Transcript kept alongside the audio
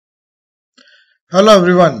Hello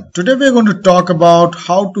everyone. Today we are going to talk about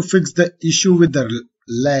how to fix the issue with the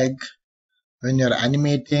leg when you're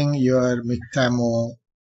animating your Mixamo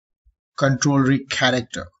control rig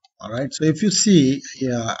character. Alright, so if you see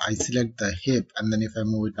here, I select the hip and then if I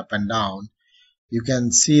move it up and down, you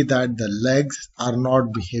can see that the legs are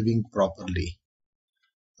not behaving properly.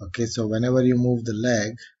 Okay, so whenever you move the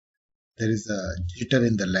leg, there is a jitter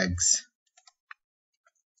in the legs.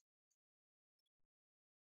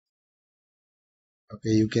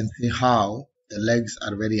 Okay, you can see how the legs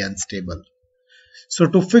are very unstable. So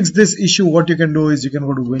to fix this issue, what you can do is you can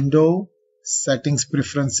go to Window, Settings,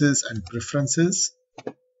 Preferences and Preferences.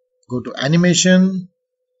 Go to Animation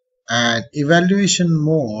and Evaluation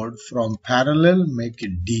Mode from Parallel, make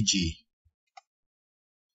it DG.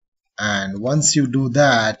 And once you do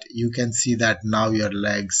that, you can see that now your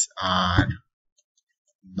legs are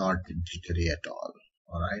not jittery at all.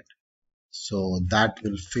 Alright. So that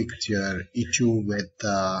will fix your issue with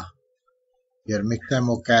your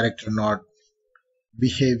Mixamo character not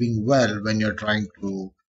behaving well when you're trying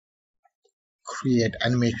to create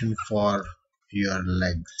animation for your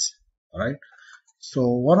legs. Alright, so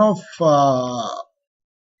one of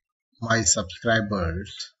my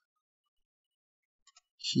subscribers,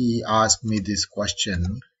 he asked me this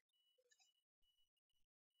question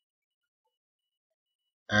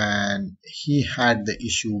and he had the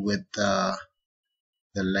issue with the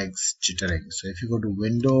legs jittering. So if you go to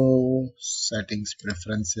Window, Settings,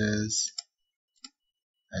 Preferences,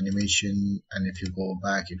 Animation, and if you go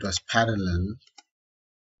back, it was Parallel,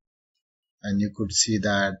 and you could see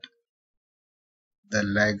that the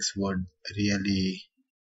legs would really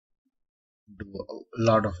do a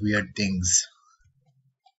lot of weird things.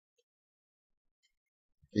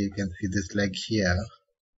 You can see this leg here,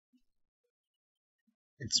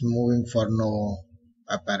 it's moving for no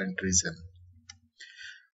apparent reason.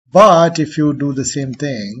 But if you do the same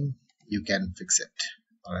thing, you can fix it.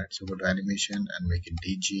 Alright, so go to Animation and make it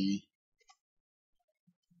DG,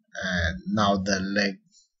 and now the leg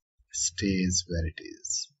stays where it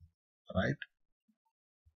is. Alright,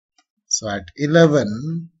 so at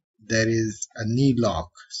 11 there is a knee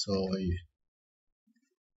lock, so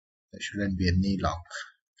there shouldn't be a knee lock.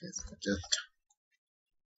 Okay, so just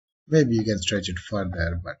maybe you can stretch it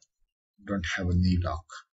further, but don't have a knee lock.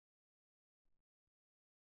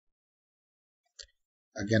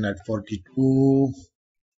 Again at 42,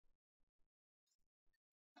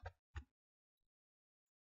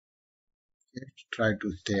 okay, try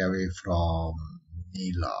to stay away from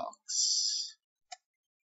knee locks.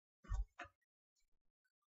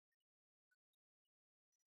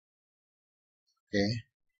 Okay,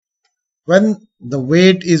 when the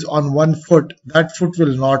weight is on one foot, that foot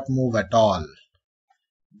will not move at all.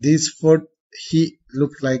 This foot, he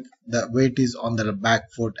looks like the weight is on the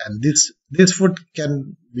back foot, and this foot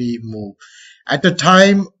can be moved at a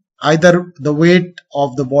time. Either the weight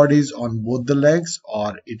of the body is on both the legs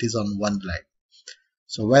or it is on one leg.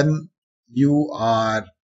 So when you are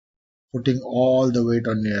putting all the weight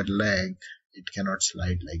on your leg, it cannot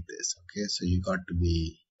slide like this. Okay, so you got to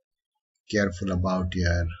be careful about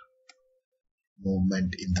your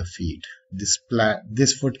movement in the feet.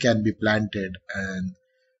 This foot can be planted, and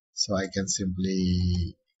so I can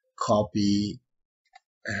simply copy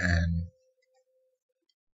and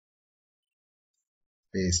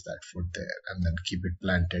paste that foot there and then keep it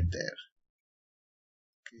planted there.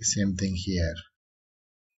 Okay, same thing here.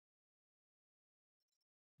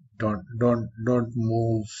 Don't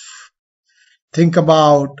move. Think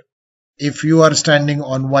about if you are standing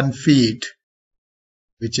on one feet,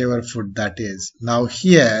 whichever foot that is. Now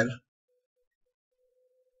here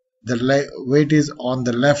the weight is on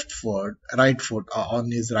the left foot, right foot,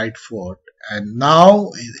 on his right foot, and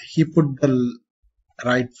now he put the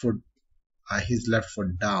right foot, his left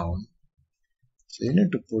foot down. So you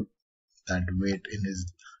need to put that weight in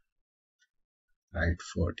his right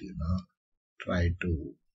foot, try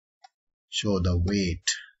to show the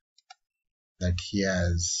weight that he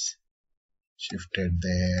has shifted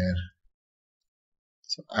there.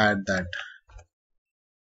 So add that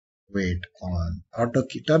weight on auto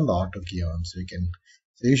key, turn the auto key on, so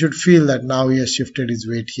you should feel that now he has shifted his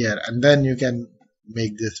weight here, and then you can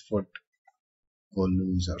make this foot go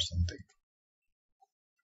loose or something.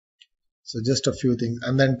 So just a few things,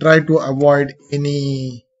 and then try to avoid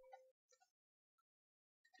any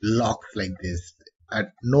lock like this.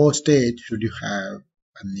 At no stage should you have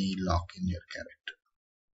a knee lock in your character.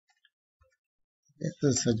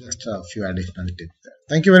 Okay, so just a few additional tips there.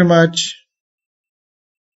 Thank you very much.